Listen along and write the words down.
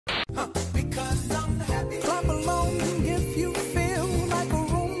Clap along if you feel like a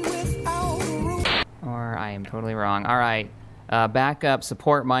room without a roof. Or I am totally wrong. All right, backup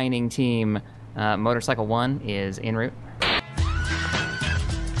support mining team. Motorcycle 1 is en route.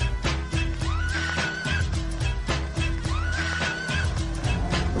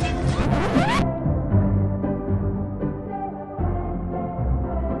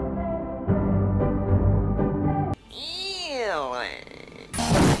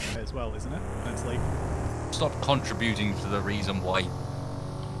 As well, isn't it? Let's leave. Stop contributing to the reason why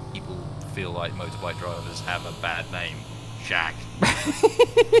people feel like motorbike drivers have a bad name. Jack.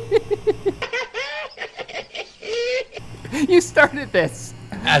 You started this.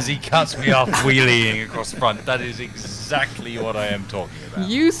 As he cuts me off wheeling across the front. That is exactly what I am talking about.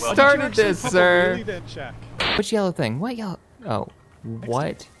 You started this, sir. Really then, Jack? Which yellow thing? What yellow? Oh,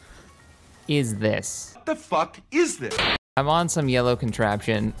 what is this? What the fuck is this? I'm on some yellow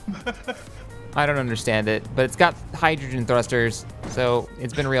contraption. I don't understand it, but it's got hydrogen thrusters, so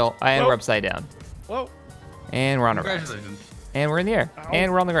it's been real. And we're upside down. Whoa. And we're on our backs. And we're in the air. Ow. And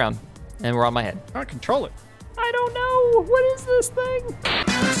we're on the ground. And we're on my head. I can't control it. I don't know. What is this thing?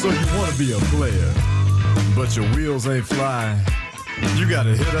 So you want to be a player, but your wheels ain't flying. You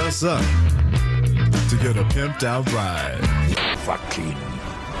gotta hit us up to get a pimped out ride. Fucking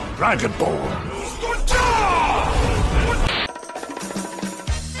Dragonborn.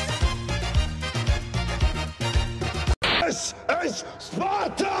 This is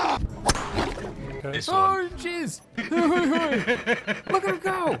Sparta! This Oh, one. jeez. Look at her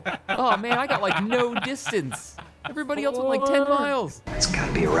go. Oh, man, I got like no distance. Everybody else went like 10 miles. It's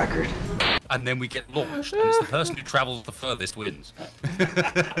gotta be a record. And then we get launched, and it's the person who travels the furthest wins.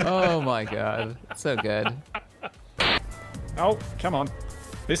 Oh, my God. So good. Oh, come on.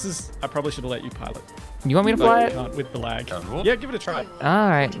 This is... I probably should have let you pilot. You want me to fly it? Can't with the lag. Cool. Yeah, give it a try. All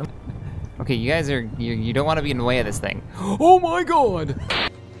right. Okay, you guys are... You don't want to be in the way of this thing. Oh, my God. Oh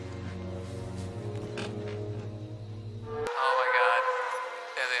my God.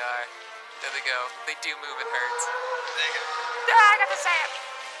 There they are. There they go. They do move in herds. There you go. Ah, I got to say it.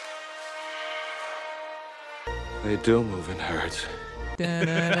 They do move in herds.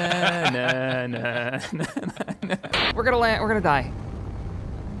 We're gonna land. We're gonna die.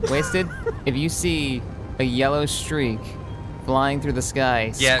 Wasted. If you see a yellow streak flying through the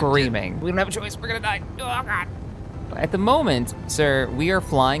sky, screaming, we don't have a choice. We're gonna die. Oh God. At the moment, sir, we are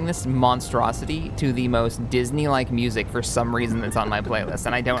flying this monstrosity to the most Disney-like music for some reason that's on my playlist,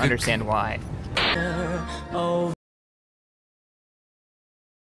 and I don't understand why.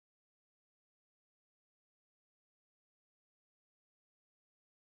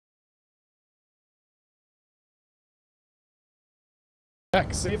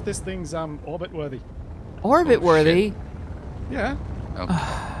 Jack, see if this thing's orbit worthy. Orbit worthy? Yeah. Okay.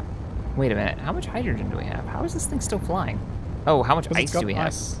 Wait a minute. How much hydrogen do we have? How is this thing still flying? Oh, how much Because ice it's got do we have?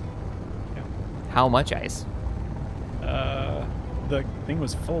 ice. How much ice? The thing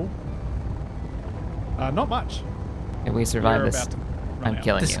was full. Not much. If we survive We're this, about to run I'm out.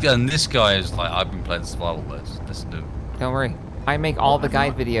 killing This you. guy, and this guy is like, I've been playing survival modes. Listen to him. Don't worry. I make all the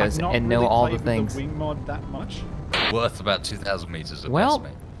guide videos and know all the things. I've not really played with the wing mod that much. Worth about 2,000 meters. Well,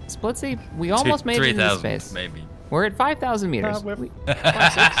 Splitsy, we almost made it into 3,000 space. maybe. We're at 5,000 meters. We're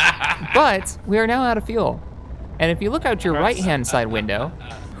But we are now out of fuel. And if you look out your right-hand side window,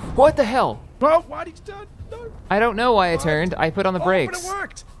 what the hell? Well, why did you turn? No. I don't know why I turned. I put on the brakes.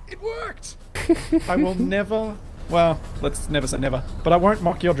 But it worked. It worked. I will never. Well, let's never say never. But I won't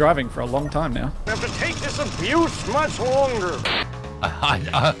mock your driving for a long time now. I have to take this abuse much longer.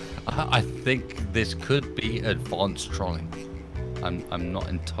 I think this could be advanced trolling. I'm not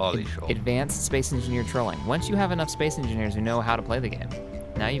entirely sure. Advanced space engineer trolling. Once you have enough space engineers who know how to play the game,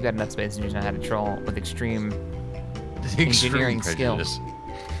 now you've got enough space engineers who know how to troll with extreme engineering skill.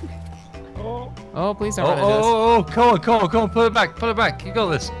 Oh, please don't run into us. Oh, come on, pull it back, you got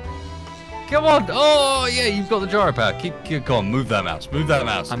this. Come on, oh yeah, you've got the gyro power. Keep on, move that mouse.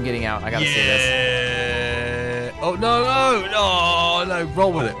 I'm getting out, I gotta see this. Oh, no,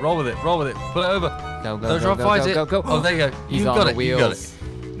 roll with it, pull it over. Go, Go. Oh, there you go. He's You on got the it, wheels.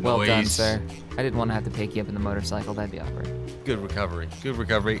 Well done, Nice. sir. I didn't want to have to pick you up in the motorcycle, that'd be awkward. Good recovery.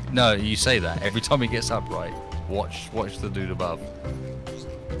 No, you say that every time he gets upright. Watch the dude above.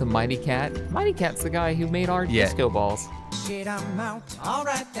 The Mighty Cat? Mighty Cat's the guy who made our disco balls. Shit, I'm out.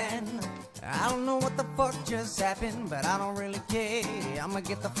 Alright then. I don't know what the fuck just happened, but I don't really care. I'ma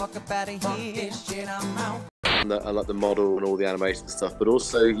get the fuck up out of here. This shit, I'm out. I like the model and all the animation stuff, but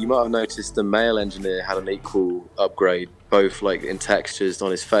also you might have noticed the male engineer had an equal upgrade, both like in textures on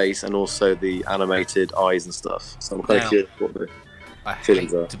his face and also the animated eyes and stuff. So I'm quite curious what the I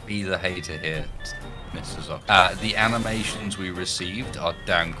feelings hate are. to be the hater here, Mr. Zoc. The animations we received are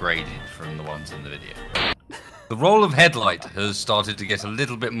downgraded from the ones in the video. The roll of headlight has started to get a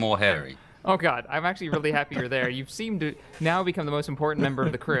little bit more hairy. Oh god, I'm actually really happy you're there. You seem to now become the most important member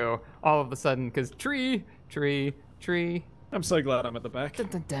of the crew all of a sudden, because tree. I'm so glad I'm at the back.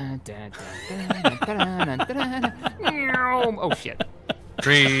 Oh shit.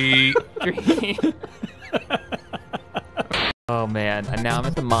 Tree. Oh man, and now I'm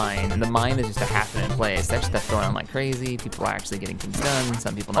at the mine, and the mine is just a happening place. There's stuff going on like crazy. People are actually getting things done.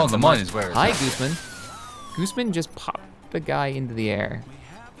 Some people not. Oh, so the mine much. is where it's Hi, at. Gooseman. Gooseman just popped the guy into the air.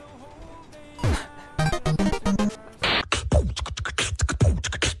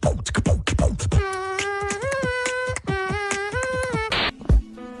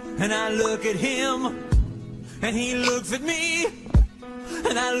 And I look at him, and he looks at me,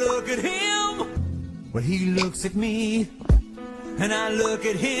 and I look at him, well, he looks at me, and I look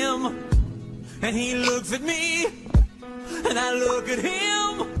at him, and he looks at me, and I look at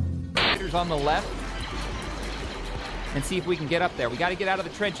him. Here's on the left, and see if we can get up there. We got to get out of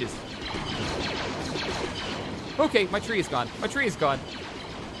the trenches. Okay, my tree is gone. My tree is gone.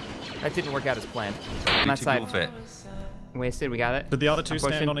 That didn't work out as planned. On that side. Fit. Wasted, we got it. Did the other two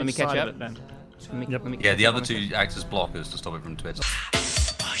stand on Let me each catch side up. of it then? Let me Yeah, the catch other up. two act as blockers to stop it from twisting.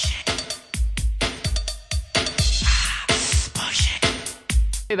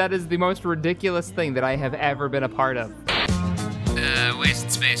 That is the most ridiculous thing that I have ever been a part of.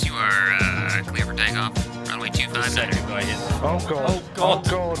 Wasted space, you are clear for takeoff. Runway 25. Oh god. Oh god.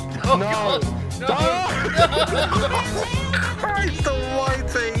 Oh god. Oh No. god. No.